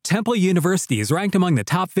Temple University is ranked among the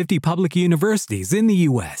top 50 public universities in the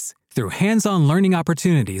U.S. Through hands-on learning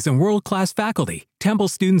opportunities and world-class faculty, Temple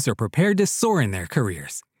students are prepared to soar in their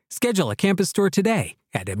careers. Schedule a campus tour today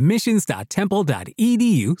at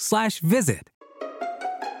admissions.temple.edu/visit.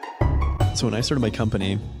 So when I started my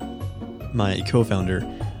company, my co-founder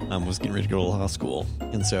was getting ready to go to law school.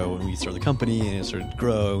 And so when we started the company and it started to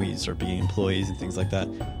grow, we started being employees and things like that,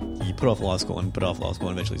 he put off law school and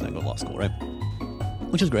eventually he's not going to law school, right?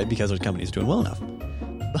 Which is great because our company is doing well enough.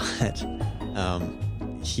 But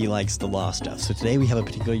he likes the law stuff. So today we have a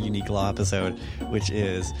particularly unique law episode, which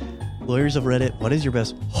is Lawyers of Reddit, what is your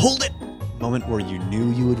best hold it moment where you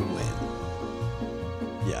knew you would win?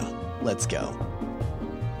 Yeah, let's go.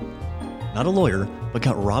 Not a lawyer, but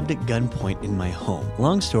got robbed at gunpoint in my home.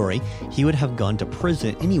 Long story, he would have gone to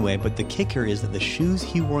prison anyway, but the kicker is that the shoes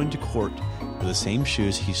he wore into court were the same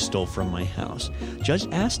shoes he stole from my house. Judge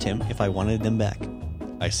asked him if I wanted them back.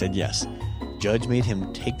 I said yes. Judge made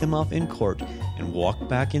him take them off in court and walk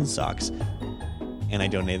back in socks. And I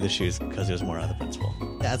donated the shoes because it was more out of the principle.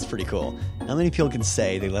 That's pretty cool. How many people can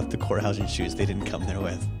say they left the courthouse in shoes they didn't come there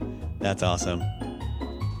with? That's awesome.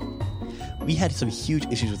 We had some huge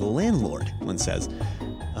issues with the landlord, one says.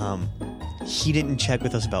 He didn't check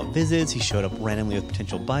with us about visits. He showed up randomly with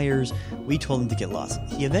potential buyers. We told him to get lost.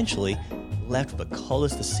 He eventually left but called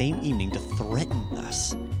us the same evening to threaten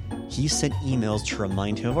us. He sent emails to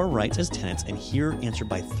remind him of our rights as tenants, and here answered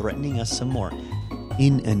by threatening us some more.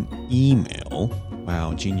 In an email,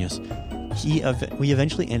 wow, genius, we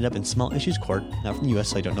eventually ended up in small issues court, not from the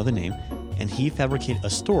U.S., so I don't know the name, and he fabricated a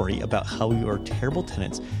story about how we were terrible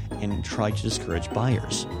tenants and tried to discourage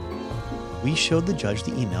buyers. We showed the judge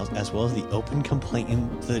the emails as well as the open complaint in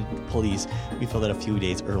the police we filled out a few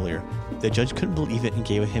days earlier. The judge couldn't believe it and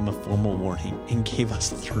gave him a formal warning and gave us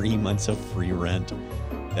 3 months of free rent.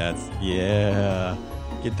 Get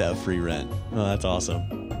that free rent. Oh, that's awesome.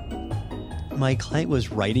 My client was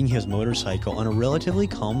riding his motorcycle on a relatively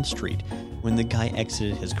calm street when the guy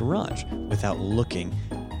exited his garage without looking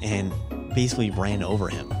and basically ran over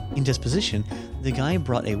him. In disposition, the guy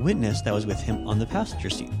brought a witness that was with him on the passenger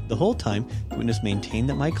seat. The whole time, the witness maintained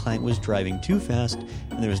that my client was driving too fast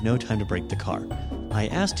and there was no time to brake the car. I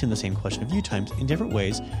asked him the same question a few times in different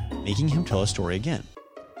ways, making him tell a story again.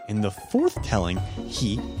 In the fourth telling,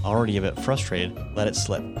 he, already a bit frustrated, let it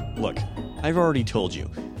slip. Look, I've already told you.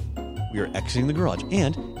 We are exiting the garage,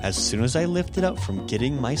 and as soon as I lifted up from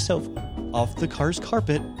getting myself off the car's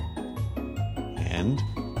carpet, and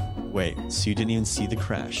wait, so you didn't even see the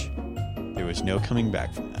crash. There was no coming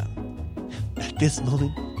back from that. At this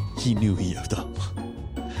moment, he knew he effed up.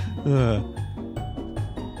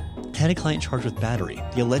 Had a client charged with battery.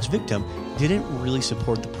 The alleged victim didn't really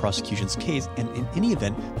support the prosecution's case and in any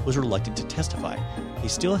event was reluctant to testify. They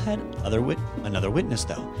still had another witness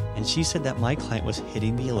though, and she said that my client was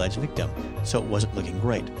hitting the alleged victim, so it wasn't looking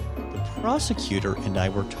great. The prosecutor and I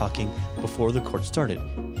were talking before the court started,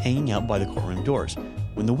 hanging out by the courtroom doors.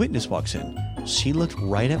 When the witness walks in, she looked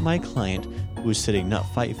right at my client, who was sitting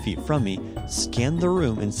not 5 feet from me, scanned the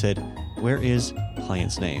room and said, "Where is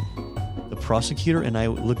client's name?" The prosecutor and I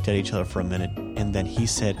looked at each other for a minute, and then he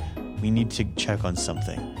said, "We need to check on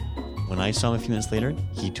something." When I saw him a few minutes later,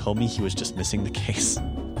 he told me he was dismissing the case.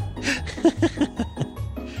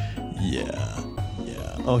 Yeah.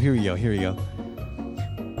 Oh, here we go.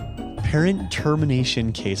 Parent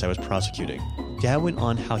termination case I was prosecuting. Dad went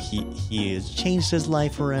on how he has changed his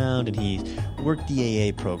life around and he worked the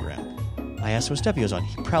AA program. I asked what step he was on.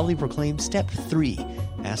 He proudly proclaimed step 3.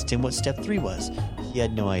 Asked him what step 3 was. He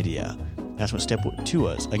had no idea. Asked what step 2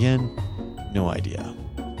 was. Again, no idea.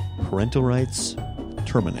 Parental rights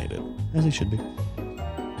terminated, as they should be.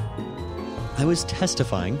 I was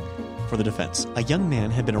testifying for the defense. A young man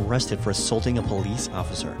had been arrested for assaulting a police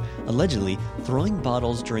officer, allegedly throwing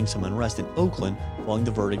bottles during some unrest in Oakland following the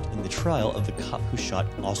verdict in the trial of the cop who shot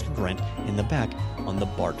Oscar Grant in the back on the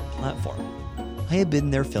BART platform. I had been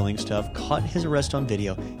there filming stuff, caught his arrest on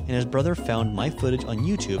video, and his brother found my footage on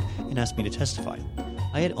YouTube and asked me to testify.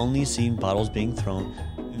 I had only seen bottles being thrown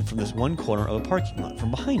from this one corner of a parking lot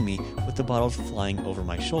from behind me with the bottles flying over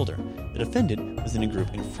my shoulder. The defendant was in a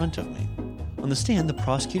group in front of me. On the stand, the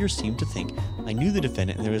prosecutor seemed to think I knew the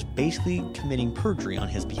defendant and I was basically committing perjury on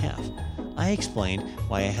his behalf. I explained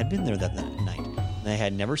why I had been there that night, and I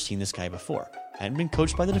had never seen this guy before, hadn't been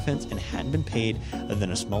coached by the defense, and hadn't been paid other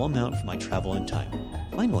than a small amount for my travel and time.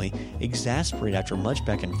 Finally, exasperated after much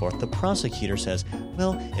back and forth, the prosecutor says,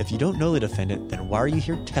 "Well, if you don't know the defendant, then why are you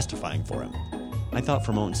here testifying for him?" I thought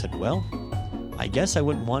for a moment and said, "Well, I guess I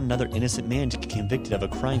wouldn't want another innocent man to get convicted of a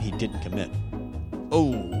crime he didn't commit."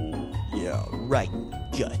 Oh, yeah, right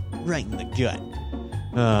in the gut.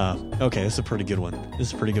 Okay, this is a pretty good one.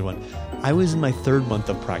 I was in my 3rd month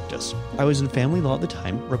of practice. I was in family law at the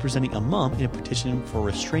time, representing a mom in a petition for a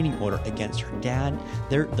restraining order against her dad,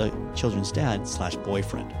 the children's dad /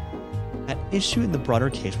 boyfriend. At issue in the broader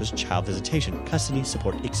case was child visitation, custody,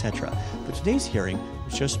 support, etc. But today's hearing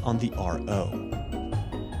was just on the RO.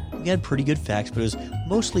 We had pretty good facts, but it was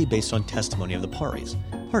mostly based on testimony of the parties.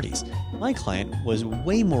 My client was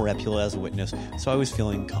way more reputable as a witness, so I was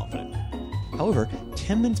feeling confident. However,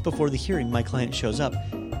 10 minutes before the hearing, my client shows up,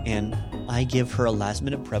 and I give her a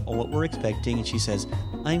last-minute prep on what we're expecting, and she says,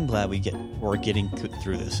 "I'm glad we're getting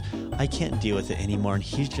through this. I can't deal with it anymore, and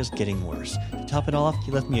he's just getting worse. To top it off,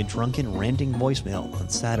 he left me a drunken, ranting voicemail on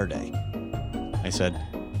Saturday." I said,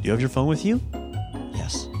 "Do you have your phone with you?"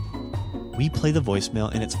 "Yes." We play the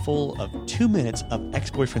voicemail, and it's full of 2 minutes of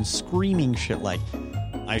ex-boyfriend screaming shit like,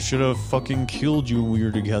 "I should have fucking killed you when we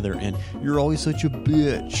were together, and you're always such a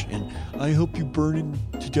bitch, and I hope you burn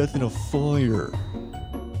to death in a fire."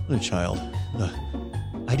 The child.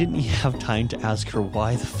 I didn't have time to ask her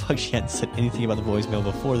why the fuck she hadn't said anything about the voicemail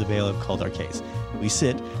before the bailiff called our case. We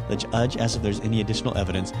sit, the judge asks if there's any additional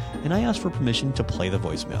evidence, and I asked for permission to play the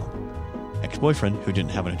voicemail. Ex-boyfriend, who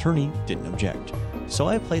didn't have an attorney, didn't object. So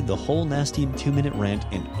I played the whole nasty 2-minute rant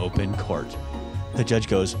in open court. The judge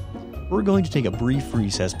goes, "We're going to take a brief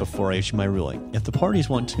recess before I issue my ruling. If the parties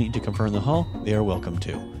want to meet to confer in the hall, they are welcome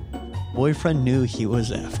to." Boyfriend knew he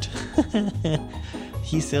was effed.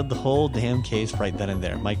 He said the whole damn case right then and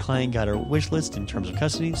there. My client got her wish list in terms of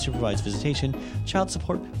custody, supervised visitation, child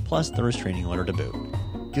support, plus the restraining order to boot.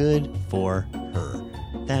 Good for her.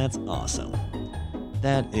 That's awesome.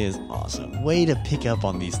 That is awesome. Way to pick up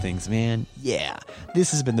on these things, man. Yeah.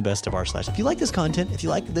 This has been the Best of R/. If you like this content, if you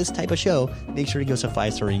like this type of show, make sure to give us a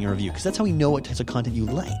 5-star rating and review, because that's how we know what types of content you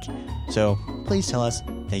like. So please tell us.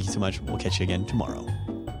 Thank you so much. We'll catch you again tomorrow.